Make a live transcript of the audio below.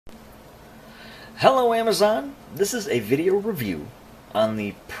Hello Amazon, this is a video review on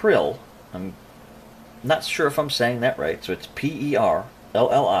the Perlli, I'm not sure if I'm saying that right, so it's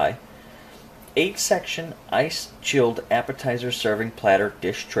P-E-R-L-L-I, 8-section Ice Chilled Appetizer Serving Platter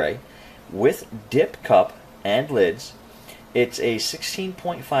Dish Tray with dip cup and lids. It's a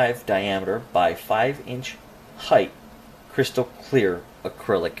 16.5 diameter by 5-inch height crystal clear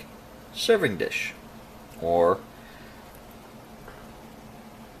acrylic serving dish, or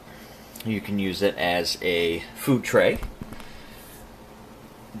you can use it as a food tray,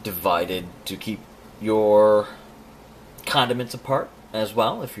 divided to keep your condiments apart as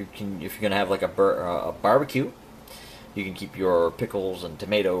well. If you're gonna have like a barbecue, you can keep your pickles and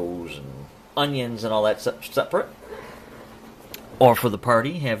tomatoes and onions and all that separate. Or for the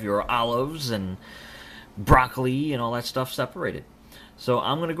party, have your olives and broccoli and all that stuff separated. So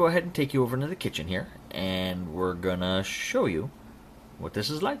I'm gonna go ahead and take you over into the kitchen here, and we're gonna show you what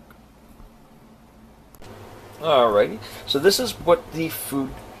this is like. Alrighty, so this is what the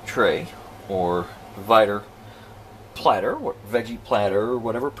food tray or divider platter, or veggie platter, or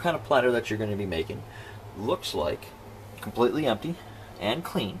whatever kind of platter that you're going to be making looks like. Completely empty and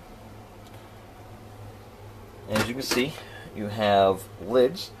clean. As you can see, you have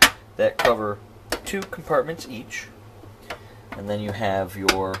lids that cover 2 compartments each, and then you have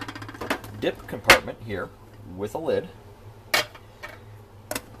your dip compartment here with a lid.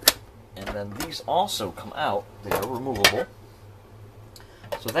 And then these also come out, they are removable,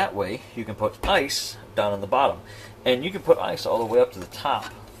 so that way you can put ice down on the bottom. And you can put ice all the way up to the top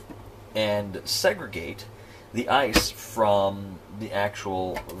and segregate the ice from the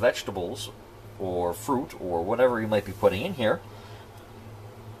actual vegetables or fruit or whatever you might be putting in here,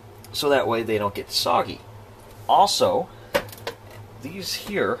 so that way they don't get soggy. Also, these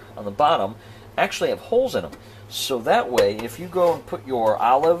here on the bottom actually have holes in them, so that way if you go and put your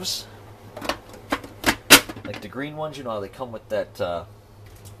olives, like the green ones, you know how they come with that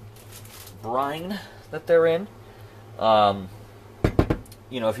brine that they're in.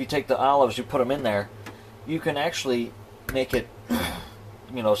 You know, if you take the olives, you put them in there, you can actually make it,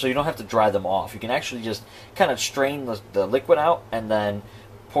 you know, so you don't have to dry them off. You can actually just kind of strain the liquid out and then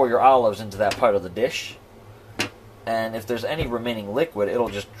pour your olives into that part of the dish. And if there's any remaining liquid, it'll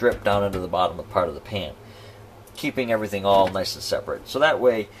just drip down into the bottom of part of the pan, keeping everything all nice and separate. So that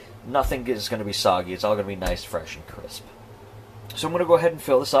way, nothing is going to be soggy. It's all going to be nice, fresh, and crisp. So I'm going to go ahead and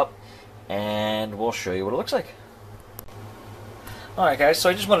fill this up, and we'll show you what it looks like. Alright guys,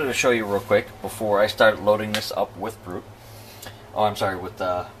 so I just wanted to show you real quick before I start loading this up with fruit. Oh, I'm sorry, with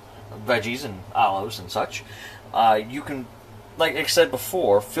veggies and olives and such. You can, like I said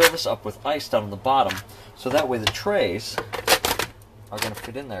before, fill this up with ice down on the bottom, so that way the trays are going to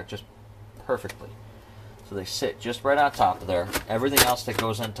fit in there just perfectly. So they sit just right on top of there. Everything else that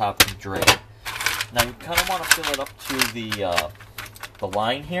goes on top is drained. Now you kind of want to fill it up to the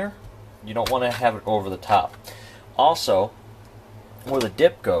line here. You don't want to have it over the top. Also, where the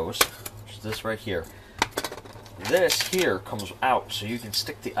dip goes, which is this right here, this here comes out, so you can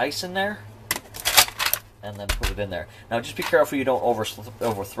stick the ice in there and then put it in there. Now just be careful you don't overfill this.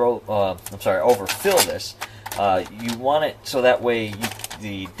 You want it so that way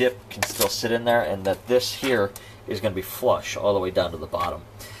the dip can still sit in there, and that this here is going to be flush all the way down to the bottom.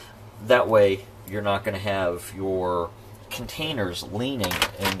 That way you're not going to have your containers leaning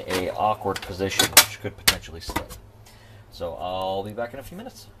in a awkward position, which could potentially slip. So I'll be back in a few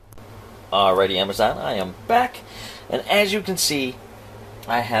minutes. Alrighty Amazon, I am back, and as you can see,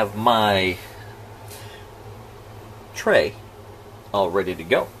 I have my tray all ready to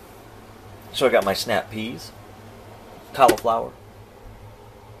go. So I got my snap peas, cauliflower,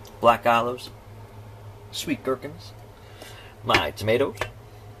 black olives, sweet gherkins, my tomatoes,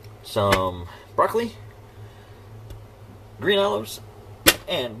 some broccoli, green olives,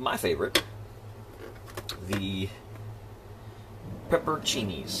 and my favorite, the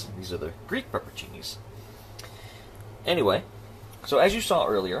pepperoncinis. These are the Greek pepperoncinis. Anyway, so as you saw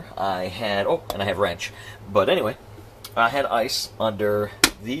earlier, I had, oh, and I have ranch, but anyway, I had ice under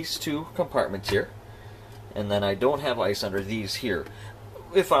these 2 compartments here, and then I don't have ice under these here.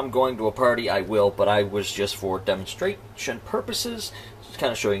 If I'm going to a party, I will, but I was just for demonstration purposes, just kind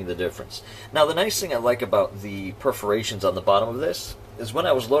of showing you the difference. Now, the nice thing I like about the perforations on the bottom of this is when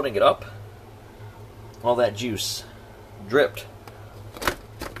I was loading it up, all that juice dripped.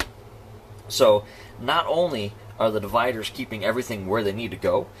 So, not only are the dividers keeping everything where they need to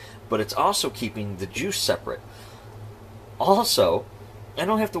go, but it's also keeping the juice separate. Also, I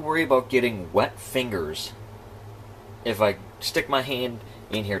don't have to worry about getting wet fingers if I stick my hand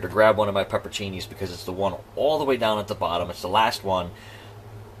in here to grab one of my pepperoncinis, because it's the one all the way down at the bottom. It's the last one.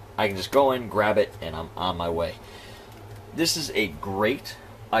 I can just go in, grab it, and I'm on my way. This is a great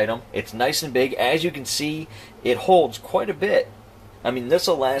item. It's nice and big. As you can see, it holds quite a bit. I mean, this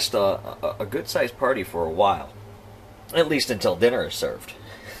will last a good-sized party for a while. At least until dinner is served.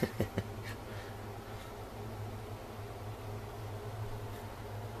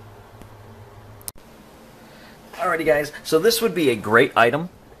 Alrighty guys, so this would be a great item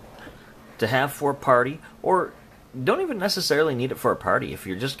to have for a party, or don't even necessarily need it for a party. If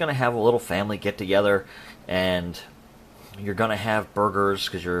you're just going to have a little family get together and you're going to have burgers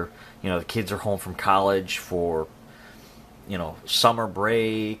because the kids are home from college for, summer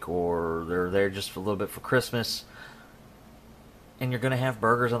break, or they're there just for a little bit for Christmas, and you're going to have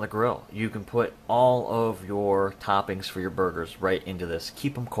burgers on the grill. You can put all of your toppings for your burgers right into this.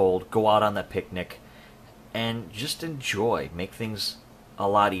 Keep them cold, go out on that picnic, and just enjoy. Make things a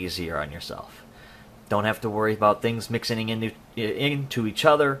lot easier on yourself. Don't have to worry about things mixing into each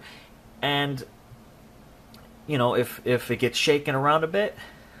other. And, if it gets shaken around a bit,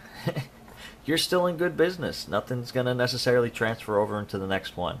 you're still in good business. Nothing's going to necessarily transfer over into the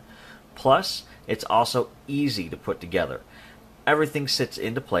next one. Plus, it's also easy to put together. Everything sits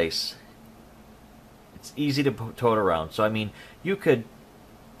into place. It's easy to tote around. So, I mean, you could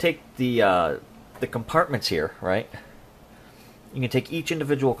take the compartments here, right? You can take each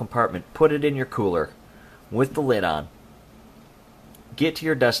individual compartment, put it in your cooler with the lid on, get to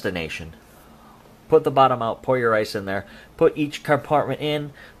your destination, put the bottom out, pour your ice in there, put each compartment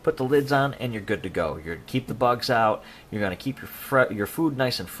in, put the lids on, and you're good to go. You're going to keep the bugs out. You're going to keep your food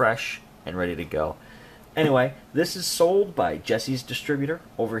nice and fresh and ready to go. Anyway, this is sold by Jesse's Distributor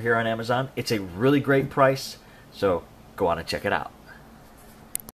over here on Amazon. It's a really great price, so go on and check it out.